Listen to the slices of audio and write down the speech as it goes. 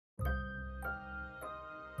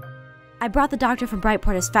I brought the doctor from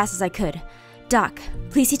Brightport as fast as I could. Doc,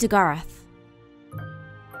 please see to Garroth.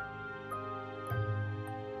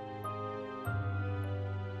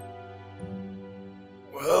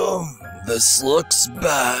 Well, this looks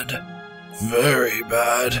bad. Very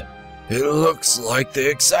bad. It looks like the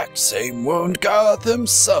exact same wound Garroth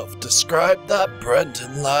himself described that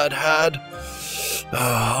Brendan lad had.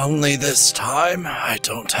 Only this time, I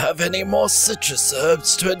don't have any more citrus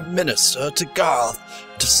herbs to administer to Garroth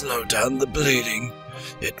to slow down the bleeding.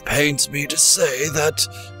 It pains me to say that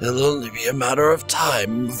it'll only be a matter of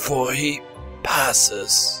time before he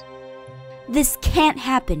passes. This can't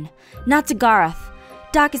happen. Not to Garroth.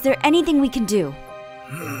 Doc, is there anything we can do?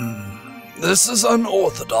 This is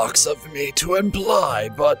unorthodox of me to imply,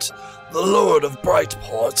 but the Lord of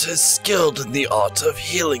Brightport is skilled in the art of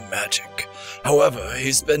healing magic. However,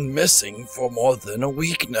 he's been missing for more than a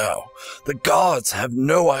week now. The guards have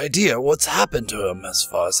no idea what's happened to him, as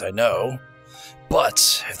far as I know.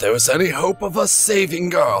 But if there was any hope of us saving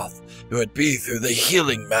Garroth, it would be through the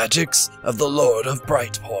healing magics of the Lord of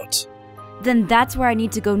Brightport. Then that's where I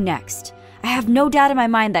need to go next. I have no doubt in my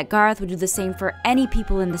mind that Garroth would do the same for any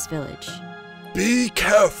people in this village. Be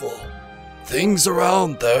careful. Things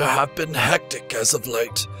around there have been hectic as of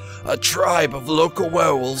late. A tribe of local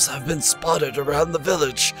werewolves have been spotted around the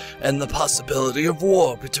village, and the possibility of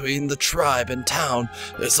war between the tribe and town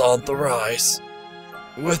is on the rise.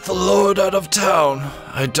 With the Lord out of town,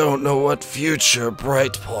 I don't know what future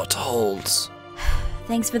Brightport holds.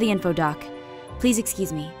 Thanks for the info, Doc. Please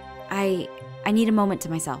excuse me. I need a moment to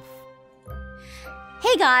myself.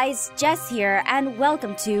 Hey guys, Jess here, and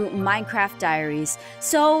welcome to Minecraft Diaries.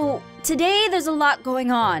 So, today there's a lot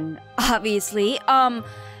going on, obviously.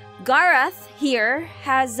 Garroth here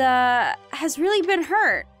has really been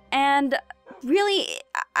hurt, and really,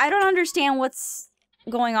 I don't understand what's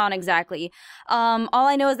going on exactly. All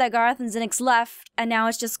I know is that Garroth and Zinix left, and now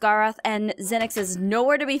it's just Garroth, and Zinix is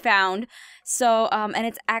nowhere to be found. So, and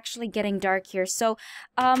it's actually getting dark here. So,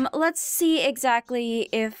 let's see exactly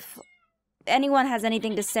if anyone has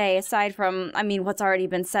anything to say aside from, what's already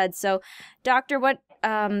been said. So, Doctor,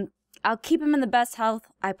 I'll keep him in the best health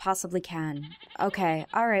I possibly can. Okay,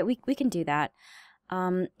 alright, we can do that.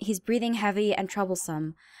 He's breathing heavy and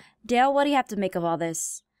troublesome. Dale, what do you have to make of all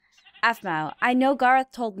this? Aphmau, I know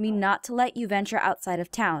Garroth told me not to let you venture outside of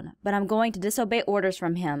town, but I'm going to disobey orders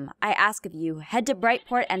from him. I ask of you, head to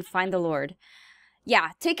Brightport and find the Lord.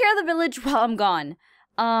 Yeah, take care of the village while I'm gone.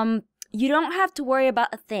 You don't have to worry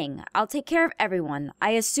about a thing. I'll take care of everyone. I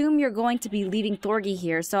assume you're going to be leaving Thorgy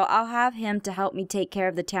here, so I'll have him to help me take care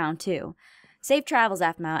of the town, too. Safe travels,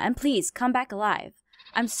 Aphmau, and please, come back alive.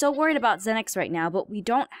 I'm so worried about Zenix right now, but we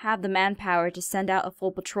don't have the manpower to send out a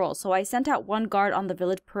full patrol, so I sent out one guard on the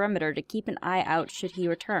village perimeter to keep an eye out should he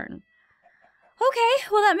return. Okay,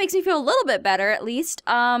 well that makes me feel a little bit better, at least.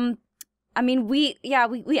 I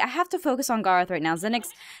have to focus on Garroth right now.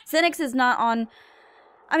 Zenix is not on...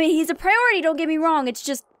 he's a priority, don't get me wrong. It's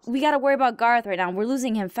just, we gotta worry about Garroth right now. We're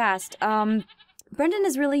losing him fast. Brendan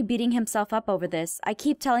is really beating himself up over this. I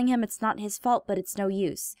keep telling him it's not his fault, but it's no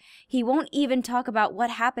use. He won't even talk about what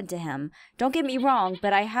happened to him. Don't get me wrong,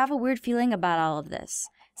 but I have a weird feeling about all of this.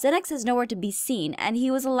 Zenix is nowhere to be seen, and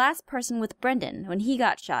he was the last person with Brendan when he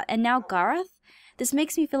got shot. And now Garroth? This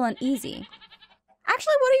makes me feel uneasy.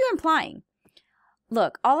 Actually, what are you implying?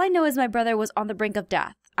 Look, all I know is my brother was on the brink of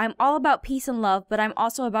death. I'm all about peace and love, but I'm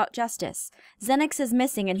also about justice. Zenix is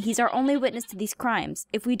missing, and he's our only witness to these crimes.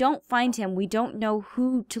 If we don't find him, we don't know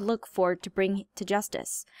who to look for to bring to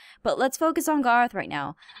justice. But let's focus on Garroth right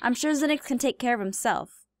now. I'm sure Zenix can take care of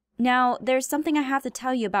himself. Now, there's something I have to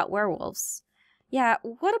tell you about werewolves. Yeah,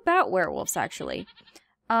 what about werewolves, actually?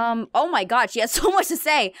 Oh my god, she has so much to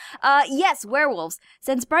say! Yes, werewolves.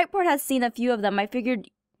 Since Brightport has seen a few of them, I figured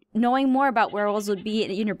knowing more about werewolves would be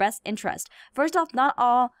in your best interest. First off, not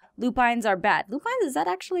all lupines are bad. Lupines, is that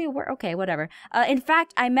actually a word? Okay, whatever. In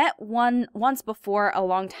fact, I met one once before a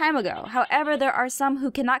long time ago. However, there are some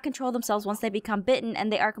who cannot control themselves once they become bitten,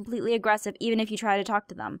 and they are completely aggressive even if you try to talk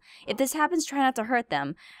to them. If this happens, try not to hurt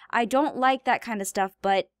them. I don't like that kind of stuff,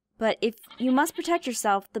 but if you must protect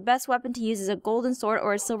yourself, the best weapon to use is a golden sword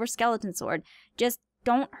or a silver skeleton sword. Just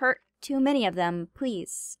don't hurt too many of them,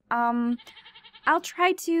 please. I'll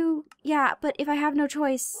try to, yeah, but if I have no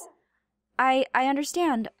choice, I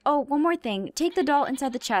understand. Oh, one more thing. Take the doll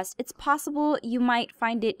inside the chest. It's possible you might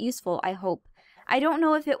find it useful, I hope. I don't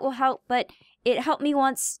know if it will help, but it helped me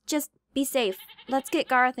once. Just be safe. Let's get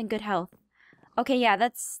Garroth in good health. Okay, yeah,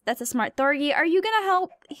 that's a smart. Thorgy, are you gonna help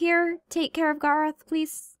here take care of Garroth,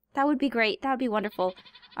 please? That would be great. That would be wonderful.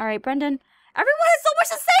 All right, Brendan. Everyone has so much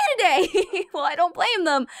to say today! Well, I don't blame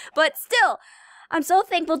them, but still... I'm so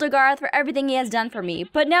thankful to Garroth for everything he has done for me,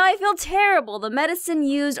 but now I feel terrible. The medicine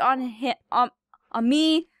used on him, on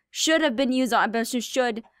me should have been used on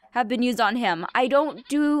him. I don't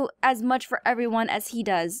do as much for everyone as he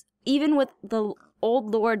does. Even when the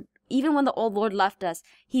old lord left us,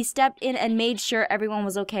 he stepped in and made sure everyone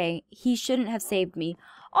was okay. He shouldn't have saved me.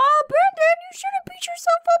 Oh, Brendan, you shouldn't beat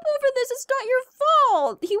yourself up over this. It's not your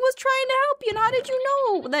fault. He was trying to help you, and how did you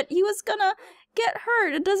know that he was gonna get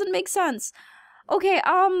hurt? It doesn't make sense. Okay,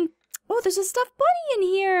 oh, there's a stuffed bunny in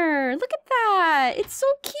here. Look at that. It's so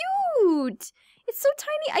cute. It's so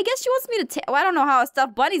tiny. I guess she wants me to take... Well, I don't know how a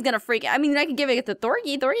stuffed bunny's gonna freak it. I mean, I could give it to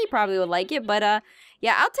Thorgy. Thorgy probably would like it, but,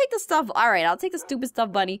 yeah, I'll take the stuff. All right, I'll take the stupid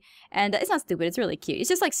stuffed bunny. And it's not stupid. It's really cute. It's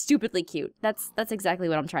just, like, stupidly cute. That's exactly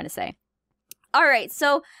what I'm trying to say. All right,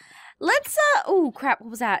 so let's, oh, crap. What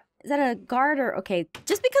was that? Is that a guard or... Okay,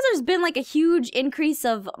 just because there's been, like, a huge increase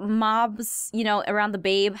of mobs, you know, around the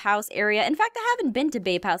Babe House area. In fact, I haven't been to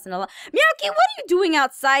Babe House in a lot. Meowky, what are you doing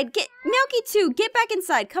outside? Meowky, too. Get back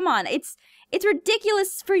inside. Come on. It's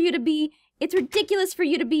ridiculous for you to be... Meowky.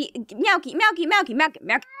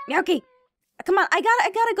 Come on, I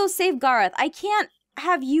gotta go save Garroth. I can't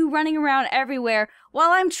have you running around everywhere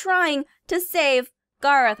while I'm trying to save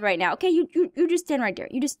Garroth right now. Okay, you just stand right there.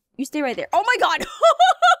 You stay right there. Oh my god!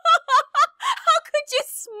 How could you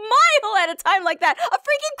smile at a time like that? A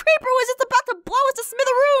freaking creeper was just about to blow us to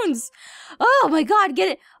smithereens! Oh my god, get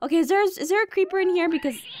it. Okay, is there a creeper in here?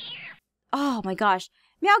 Because... Oh my gosh.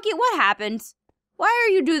 Meowky, what happened? Why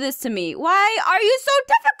are you do this to me? Why are you so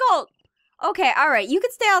difficult? Okay, alright, you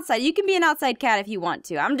can stay outside. You can be an outside cat if you want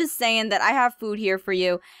to. I'm just saying that I have food here for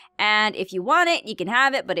you, and if you want it, you can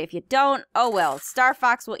have it, but if you don't, oh well, Star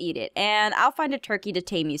Fox will eat it, and I'll find a turkey to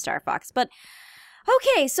tame you, Star Fox. But,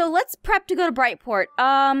 okay, so let's prep to go to Brightport.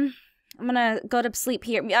 I'm gonna go to sleep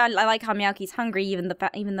here. I like how Meowky's hungry, even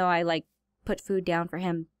though I, like, put food down for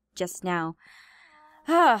him just now.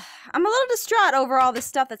 I'm a little distraught over all this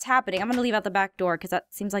stuff that's happening. I'm gonna leave out the back door because that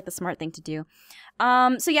seems like the smart thing to do.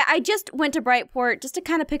 So yeah, I just went to Brightport just to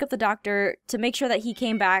kind of pick up the doctor to make sure that he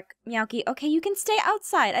came back. Meowky, okay, you can stay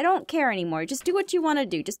outside. I don't care anymore. Just do what you want to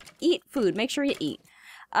do. Just eat food. Make sure you eat.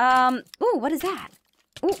 Ooh, what is that?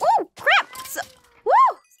 Ooh, crap!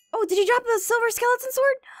 Woo! Oh, did you drop the silver skeleton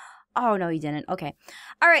sword? Oh, no, you didn't. Okay.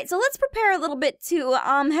 All right, so let's prepare a little bit to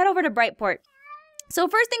head over to Brightport. So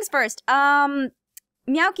first things first,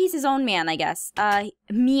 Meowky's his own man, I guess.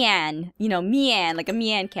 Meow. You know, Meow, like a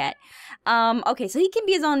Meow cat. Okay, so he can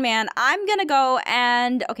be his own man. I'm gonna go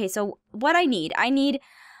and... Okay, so what I need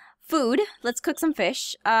food. Let's cook some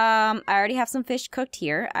fish. I already have some fish cooked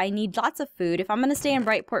here. I need lots of food. If I'm gonna stay in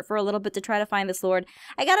Brightport for a little bit to try to find this lord,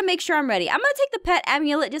 I gotta make sure I'm ready. I'm gonna take the pet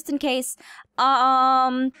amulet just in case.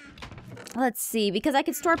 Let's see, because I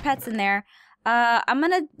could store pets in there. I'm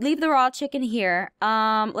gonna leave the raw chicken here.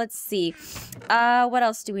 Let's see. What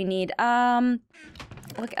else do we need?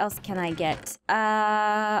 What else can I get?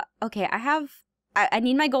 Okay, I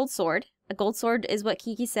need my gold sword. A gold sword is what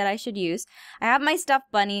Kiki said I should use. I have my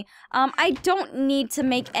stuffed bunny. I don't need to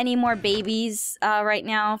make any more babies, right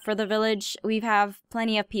now for the village. We have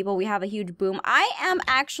plenty of people. We have a huge boom. I am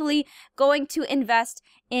actually going to invest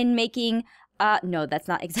in making... no, that's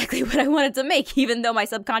not exactly what I wanted to make, even though my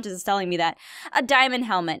subconscious is telling me that. A diamond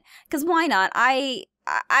helmet. Because why not? I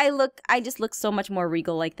just look so much more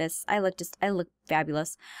regal like this. I look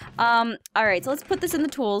fabulous. Alright, so let's put this in the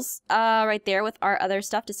tools, right there with our other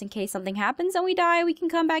stuff, just in case something happens and we die, we can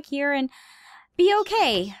come back here and be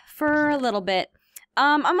okay for a little bit.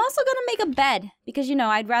 I'm also gonna make a bed, because, you know,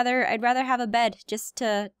 I'd rather have a bed just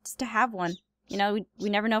to have one. You know, we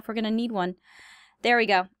never know if we're gonna need one. There we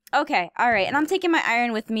go. Okay, alright, and I'm taking my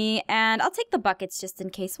iron with me, and I'll take the buckets just in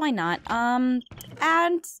case, why not? And,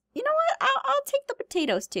 you know what, I'll take the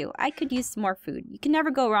potatoes too. I could use some more food. You can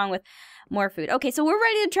never go wrong with more food. Okay, so we're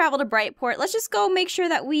ready to travel to Brightport. Let's just go make sure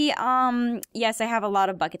that we, yes, I have a lot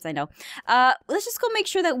of buckets, I know. Let's just go make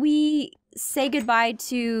sure that we say goodbye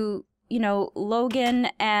to... you know, Logan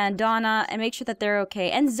and Donna, and make sure that they're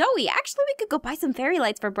okay. And Zoe, actually we could go buy some fairy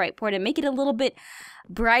lights for Brightport and make it a little bit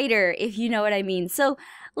brighter, if you know what I mean. So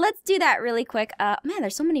let's do that really quick. Man,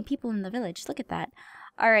 there's so many people in the village. Look at that.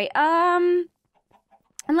 All right,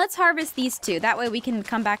 and let's harvest these two. That way we can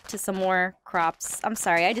come back to some more crops. I'm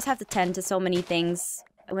sorry, I just have to tend to so many things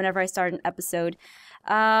whenever I start an episode.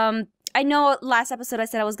 I know last episode I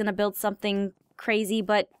said I was gonna build something crazy,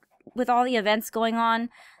 but with all the events going on,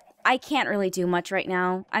 I can't really do much right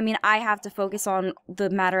now. I mean, I have to focus on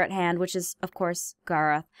the matter at hand, which is, of course,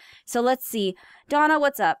 Garroth. So let's see. Donna,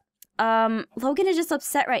 what's up? Logan is just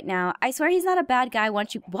upset right now. I swear he's not a bad guy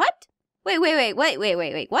once you... What? Wait,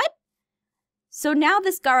 what? So now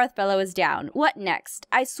this Garroth fellow is down. What next?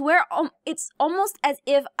 I swear it's almost as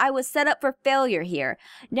if I was set up for failure here.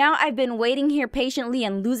 Now I've been waiting here patiently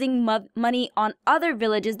and losing money on other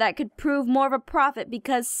villages that could prove more of a profit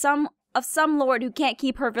because some lord who can't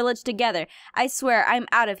keep her village together. I swear, I'm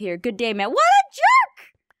out of here. Good day, man. What a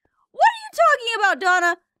jerk! What are you talking about,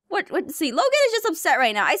 Donna? What, see, Logan is just upset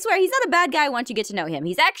right now. I swear, he's not a bad guy once you get to know him.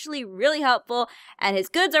 He's actually really helpful, and his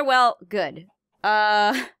goods are, well, good.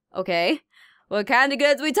 Okay. What kind of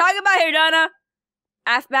goods we talking about here, Donna?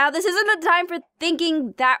 Aphmau, this isn't the time for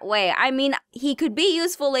thinking that way. I mean, he could be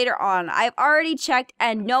useful later on. I've already checked,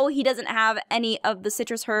 and no, he doesn't have any of the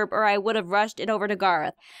citrus herb, or I would have rushed it over to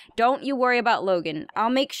Garroth. Don't you worry about Logan. I'll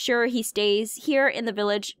make sure he stays here in the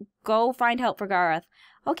village. Go find help for Garroth.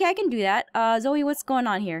 Okay, I can do that. Zoe, what's going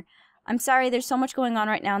on here? I'm sorry, there's so much going on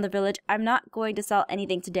right now in the village. I'm not going to sell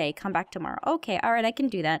anything today. Come back tomorrow. Okay, alright, I can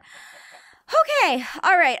do that. Okay,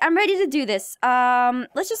 alright, I'm ready to do this.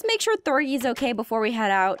 Let's just make sure Thorgy's okay before we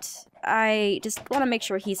head out. I just want to make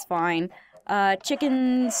sure he's fine.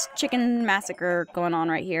 Chicken massacre going on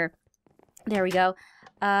right here. There we go.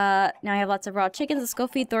 Now I have lots of raw chickens. Let's go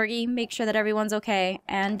feed Thorgy, make sure that everyone's okay,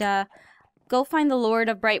 and, go find the Lord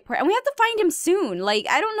of Brightport. And we have to find him soon. Like,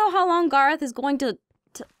 I don't know how long Garroth is going to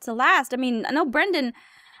last. I mean, I know Brendan...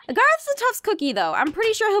 Garroth's a tough cookie, though. I'm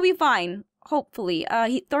pretty sure he'll be fine. Hopefully.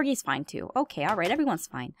 Thorgy's fine, too. Okay, alright, everyone's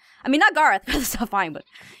fine. I mean, not Garroth, Garroth's not fine, but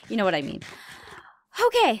you know what I mean.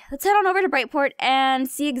 Okay, let's head on over to Brightport and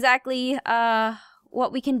see exactly,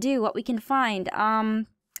 what we can do, what we can find. I'm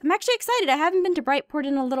actually excited. I haven't been to Brightport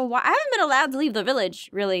in a little while. I haven't been allowed to leave the village,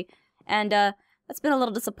 really. And, that's been a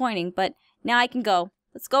little disappointing, but now I can go.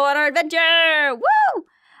 Let's go on our adventure! Woo!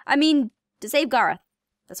 I mean, to save Garroth.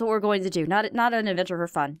 That's what we're going to do. Not an adventure for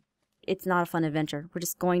fun. It's not a fun adventure. We're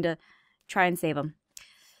just going to try and save him.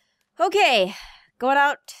 Okay. Going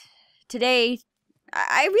out today.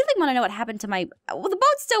 I really want to know what happened to my... Well, the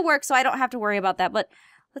boat still works, so I don't have to worry about that, but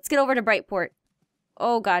let's get over to Brightport.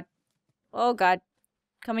 Oh, God. Oh, God.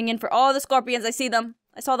 Coming in for all the scorpions. I see them.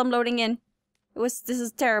 I saw them loading in. This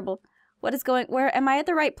is terrible. What is going... Where... Am I at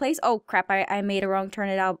the right place? Oh, crap. I made a wrong turn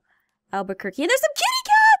at Albuquerque. And there's some kitty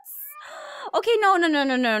cats! Okay,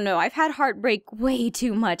 no. I've had heartbreak way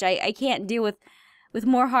too much. I can't deal with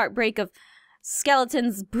more heartbreak of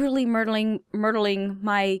skeletons brutally murdering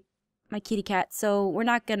my kitty cat. So we're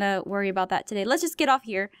not gonna worry about that today. Let's just get off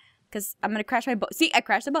here, because I'm gonna crash my boat. See, I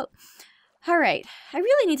crashed the boat. Alright. I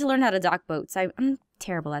really need to learn how to dock boats. I'm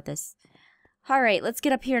terrible at this. Alright, let's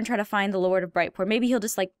get up here and try to find the Lord of Brightport. Maybe he'll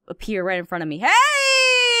just, like, appear right in front of me. Hey!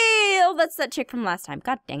 Oh, that's that chick from last time.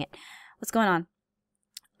 God dang it. What's going on?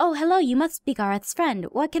 Oh, hello, you must be Garroth's friend.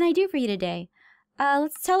 What can I do for you today?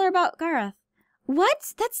 Let's tell her about Garroth.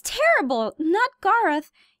 What? That's terrible. Not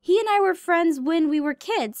Garroth. He and I were friends when we were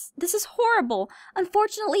kids. This is horrible.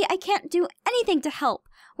 Unfortunately, I can't do anything to help.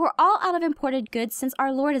 We're all out of imported goods since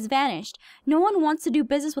our lord has vanished. No one wants to do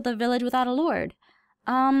business with a village without a lord.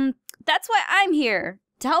 That's why I'm here,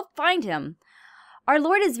 to help find him. Our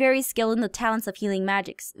lord is very skilled in the talents of healing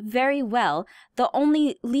magics. Very well. The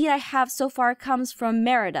only lead I have so far comes from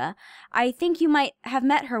Merida. I think you might have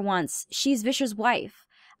met her once. She's Visher's wife.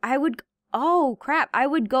 Oh, crap. I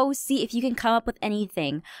would go see if you can come up with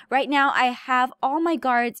anything. Right now, I have all my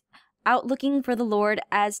guards out looking for the lord.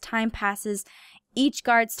 As time passes, each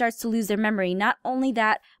guard starts to lose their memory. Not only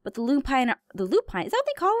that, but the lupine, is that what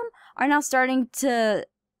they call them? Are now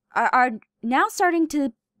starting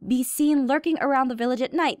to be seen lurking around the village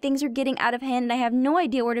at night. Things are getting out of hand, and I have no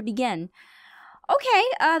idea where to begin. Okay,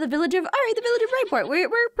 the village of Brightport. We're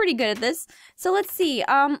pretty good at this. So let's see.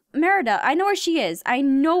 Merida, I know where she is. I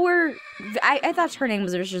know where... I thought her name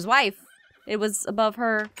was Risher's wife. It was above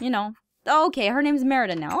her, you know. Okay, her name's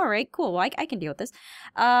Merida now. All right, cool. Well, I can deal with this.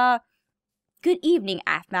 Good evening,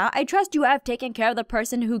 Aphmau. I trust you have taken care of the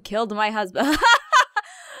person who killed my husband.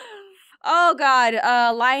 Oh, God.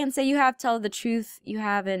 Lions say you have to tell the truth. You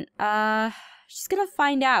haven't. She's gonna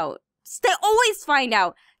find out. They always find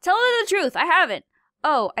out. Tell her the truth. I haven't.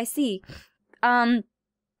 Oh, I see. So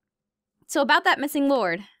about that missing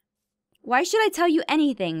lord. Why should I tell you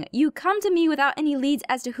anything? You come to me without any leads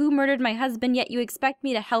as to who murdered my husband, yet you expect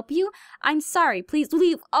me to help you? I'm sorry. Please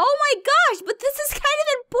leave. Oh my gosh, but this is kind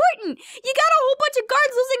of important. You got a whole bunch of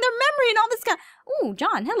guards losing their memory and all this kind. Ooh,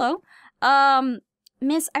 John, hello.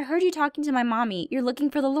 Miss, I heard you talking to my mommy. You're looking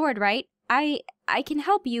for the Lord, right? I can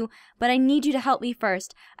help you, but I need you to help me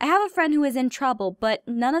first. I have a friend who is in trouble, but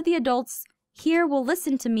none of the adults here will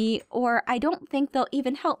listen to me, or I don't think they'll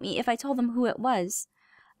even help me if I told them who it was.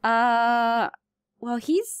 Well,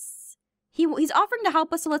 he's offering to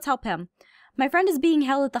help us, so let's help him. My friend is being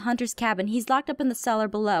held at the hunter's cabin. He's locked up in the cellar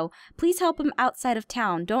below. Please help him outside of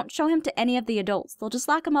town. Don't show him to any of the adults. They'll just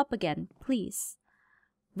lock him up again. Please.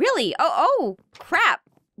 Really? Oh, crap.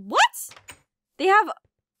 What? They have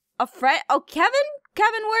a friend? Oh, Kevin?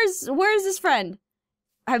 Kevin, where's his friend?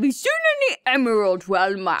 Have you seen any emeralds?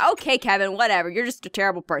 Well, okay, Kevin, whatever. You're just a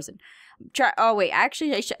terrible person. Oh, wait.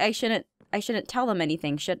 Actually, I shouldn't tell them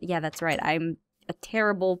anything. Yeah, that's right. I'm a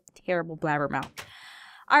terrible, terrible blabbermouth.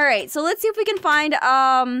 All right, so let's see if we can find,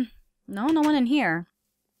 no one in here.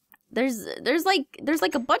 There's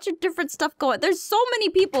like a bunch of different stuff going. There's so many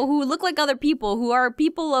people who look like other people who are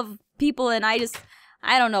people of people, and I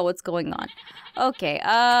don't know what's going on. Okay,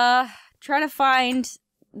 try to find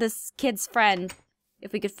this kid's friend,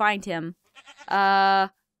 if we could find him. Oh,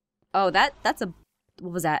 that's a,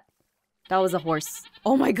 what was that? That was a horse.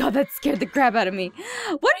 Oh my god, that scared the crap out of me.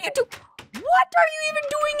 What are you What are you even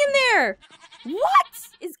doing in there? What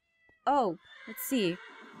is... Oh, let's see.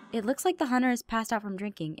 It looks like the hunter is passed out from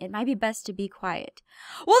drinking. It might be best to be quiet.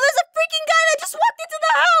 Well, there's a freaking guy that just walked into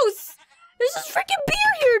the house! There's this freaking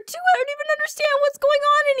beer here, too! I don't even understand what's going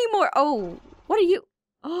on anymore! Oh, what are you...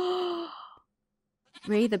 Oh,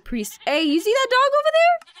 Ray the priest. Hey, you see that dog over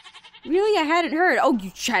there? Really? I hadn't heard. Oh,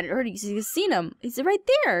 you hadn't heard. You've seen him. He's right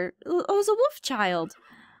there. Oh, it's a wolf child.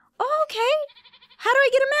 Oh, okay. How do I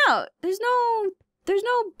get him out? There's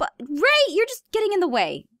no, Ray, you're just getting in the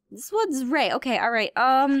way. This one's Ray. Okay, all right.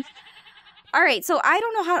 All right, so I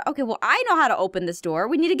don't know how to, okay, well, I know how to open this door.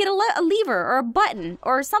 We need to get a lever or a button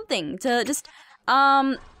or something to just,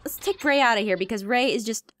 let's take Ray out of here because Ray is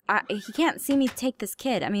just, he can't see me take this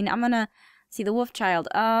kid. I mean, I'm gonna see the wolf child.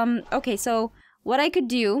 Okay, so what I could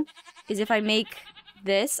do is if I make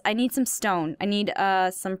this, I need some stone. I need,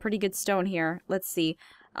 some pretty good stone here. Let's see.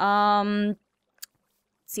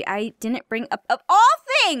 See, I didn't bring up of all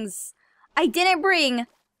things! I didn't bring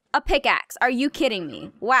a pickaxe. Are you kidding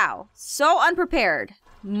me? Wow. So unprepared.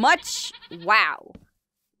 Wow.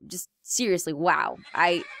 Just seriously, wow.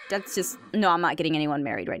 That's just, no, I'm not getting anyone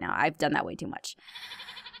married right now. I've done that way too much.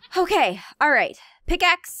 Okay, all right.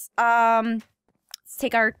 Pickaxe. Let's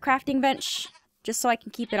take our crafting bench just so I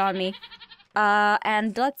can keep it on me.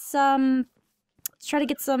 And let's try to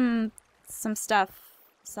get some stuff.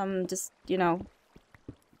 Some just, you know.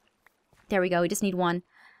 There we go. We just need one.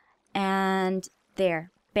 And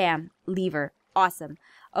there. Bam. Lever. Awesome.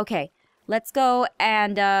 Okay. Let's go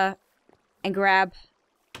and grab.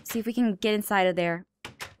 See if we can get inside of there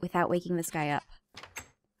without waking this guy up.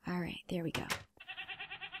 All right. There we go.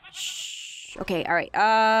 Shh. Okay. All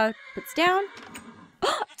right. Puts down.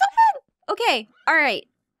 Oh, it's open! Okay. All right.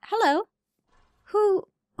 Hello.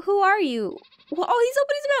 Who are you? Well, oh, he's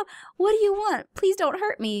opening his mouth. What do you want? Please don't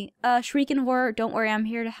hurt me. Shriek in horror. Don't worry, I'm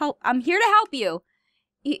here to help. I'm here to help you.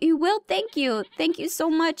 You will? Thank you. Thank you so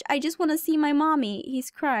much. I just want to see my mommy. He's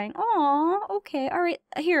crying. Aw, okay. All right.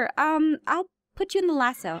 Here, I'll put you in the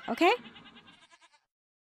lasso, okay?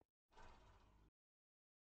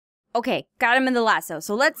 Okay, got him in the lasso.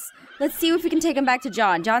 So let's see if we can take him back to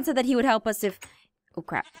John. John said that he would help us if... Oh,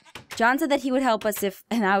 crap. John said that he would help us if...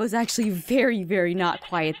 And I was actually very, very not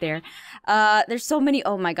quiet there. There's so many...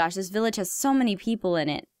 Oh, my gosh. This village has so many people in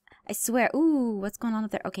it. I swear. Ooh, what's going on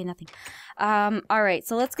up there? Okay, nothing. All right.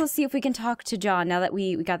 So let's go see if we can talk to John now that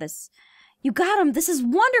we got this. You got him. This is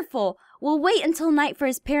wonderful. We'll wait until night for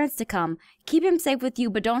his parents to come. Keep him safe with you,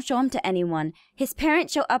 but don't show him to anyone. His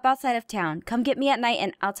parents show up outside of town. Come get me at night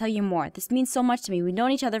and I'll tell you more. This means so much to me. We've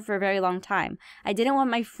known each other for a very long time. I didn't want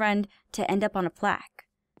my friend to end up on a plaque.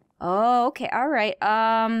 Oh, okay. All right.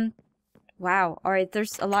 Wow. All right.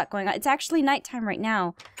 There's a lot going on. It's actually nighttime right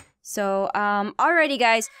now. So, alrighty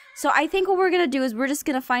guys. So I think what we're gonna do is we're just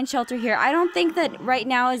gonna find shelter here. I don't think that right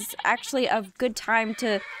now is actually a good time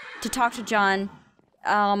to talk to John.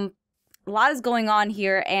 A lot is going on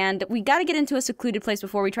here, and we gotta get into a secluded place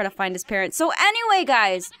before we try to find his parents. So anyway,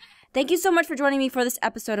 guys, thank you so much for joining me for this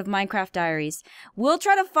episode of Minecraft Diaries. We'll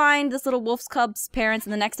try to find this little wolf's cub's parents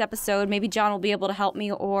in the next episode. Maybe John will be able to help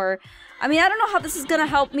me, or... I mean, I don't know how this is gonna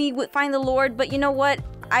help me find the Lord, but you know what?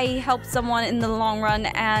 I helped someone in the long run,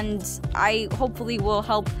 and I hopefully will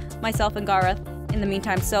help myself and Garroth in the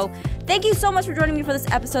meantime. So, thank you so much for joining me for this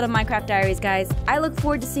episode of Minecraft Diaries, guys. I look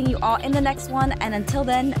forward to seeing you all in the next one, and until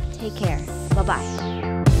then, take care. Bye-bye.